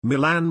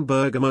Milan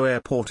Bergamo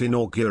Airport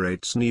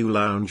inaugurates new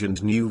lounge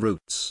and new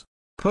routes.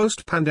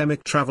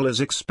 Post-pandemic travelers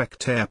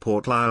expect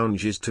airport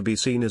lounges to be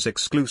seen as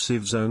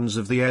exclusive zones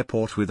of the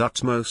airport with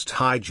utmost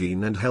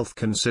hygiene and health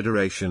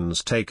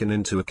considerations taken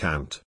into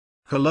account.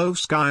 Hello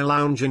Sky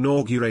Lounge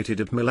inaugurated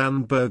at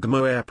Milan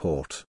Bergamo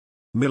Airport.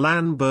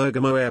 Milan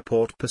Bergamo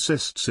Airport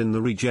persists in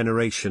the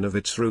regeneration of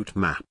its route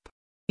map.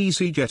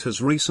 EasyJet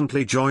has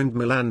recently joined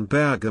Milan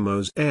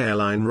Bergamo's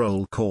airline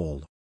roll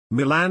call.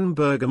 Milan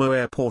Bergamo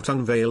Airport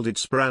unveiled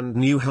its brand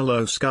new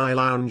Hello Sky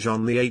Lounge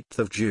on the 8th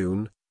of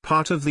June,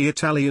 part of the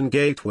Italian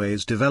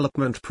Gateways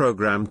development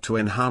program to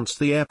enhance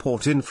the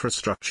airport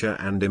infrastructure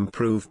and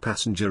improve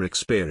passenger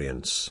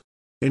experience.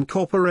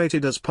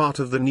 Incorporated as part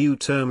of the new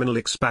terminal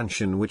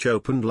expansion which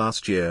opened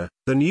last year,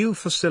 the new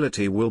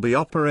facility will be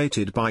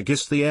operated by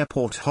GIS, the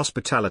airport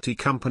hospitality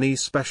company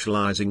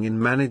specializing in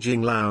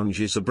managing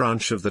lounges, a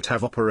branch of the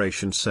TAV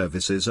Operation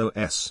Services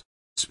OS.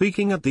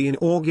 Speaking at the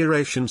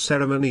inauguration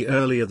ceremony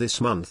earlier this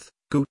month,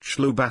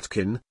 Kuchlu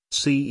Batkin,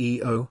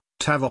 CEO,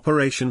 TAV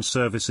Operation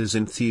Services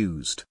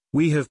enthused,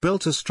 "We have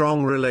built a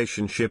strong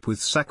relationship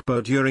with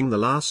SACBO during the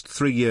last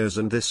 3 years,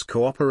 and this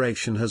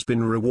cooperation has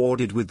been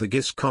rewarded with the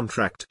GIS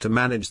contract to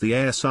manage the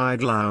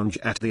airside lounge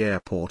at the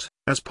airport,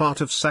 as part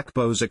of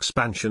SACBO's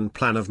expansion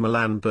plan of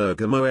Milan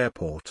Bergamo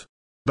Airport."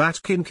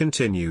 Batkin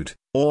continued,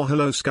 "Our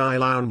Hello Sky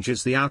Lounge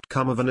is the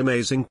outcome of an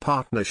amazing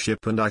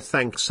partnership, and I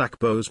thank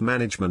SACBO's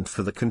management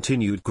for the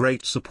continued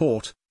great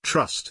support,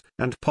 trust,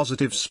 and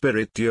positive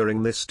spirit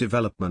during this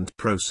development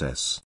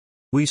process.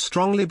 We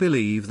strongly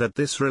believe that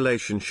this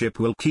relationship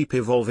will keep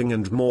evolving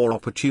and more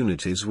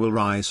opportunities will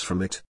rise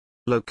from it."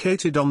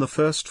 Located on the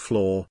first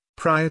floor,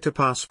 prior to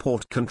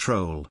passport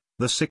control,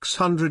 the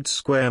 600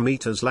 square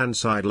meters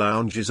landside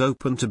lounge is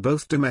open to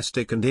both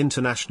domestic and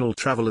international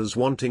travelers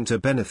wanting to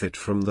benefit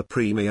from the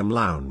premium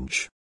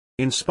lounge.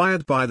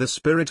 Inspired by the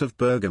spirit of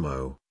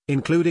Bergamo,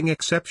 including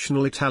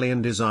exceptional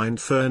Italian-designed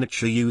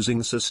furniture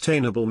using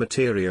sustainable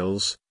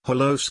materials,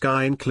 Hello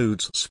Sky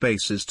includes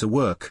spaces to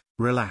work,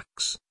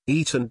 relax,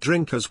 eat and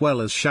drink, as well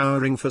as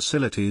showering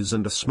facilities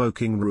and a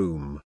smoking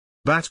room.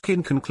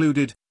 Batkin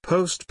concluded,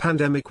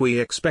 "Post-pandemic we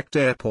expect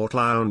airport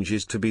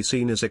lounges to be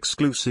seen as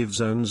exclusive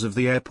zones of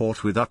the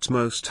airport with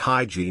utmost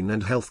hygiene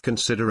and health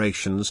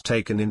considerations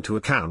taken into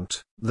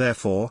account.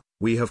 Therefore,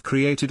 we have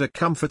created a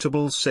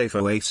comfortable, safe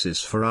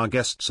oasis for our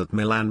guests at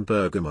Milan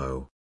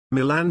Bergamo."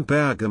 Milan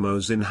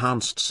Bergamo's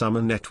enhanced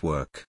summer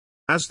network.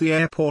 As the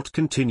airport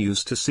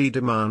continues to see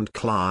demand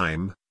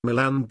climb,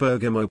 Milan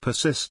Bergamo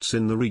persists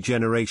in the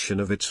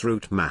regeneration of its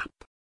route map.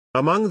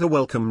 Among the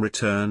welcome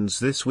returns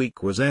this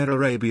week was Air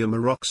Arabia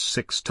Morocco's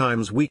 6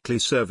 times weekly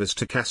service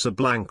to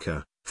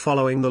Casablanca,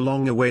 following the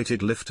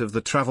long-awaited lift of the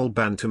travel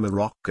ban to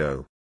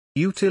Morocco.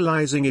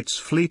 Utilizing its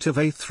fleet of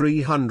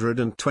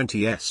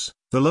A320s,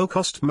 the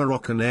low-cost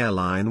Moroccan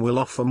airline will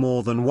offer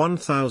more than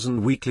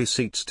 1,000 weekly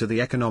seats to the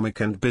economic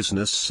and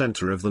business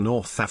center of the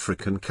North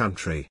African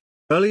country.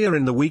 Earlier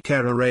in the week,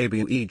 Air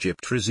Arabia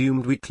Egypt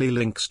resumed weekly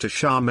links to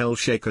Sharm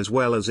el-Sheikh as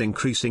well as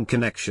increasing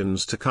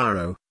connections to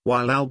Cairo,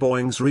 while Al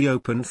Boeing's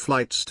reopened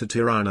flights to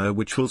Tirana,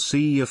 which will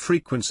see a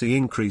frequency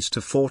increase to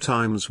 4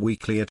 times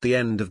weekly at the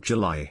end of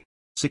July.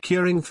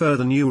 Securing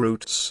further new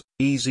routes,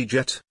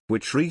 EasyJet,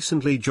 which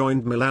recently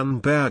joined Milan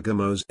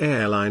Bergamo's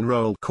airline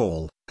roll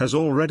call, has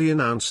already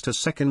announced a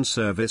second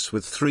service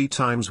with 3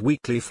 times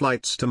weekly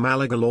flights to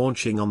Malaga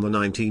launching on the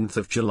 19th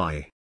of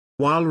July.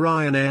 While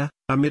Ryanair,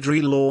 amid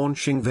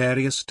relaunching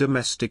various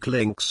domestic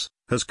links,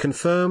 has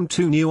confirmed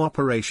 2 new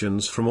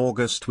operations from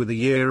August with a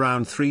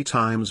year-round 3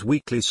 times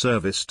weekly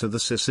service to the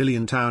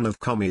Sicilian town of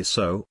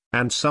Comiso,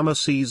 and summer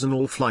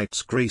seasonal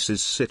flights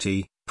Greece's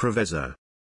city, Preveza.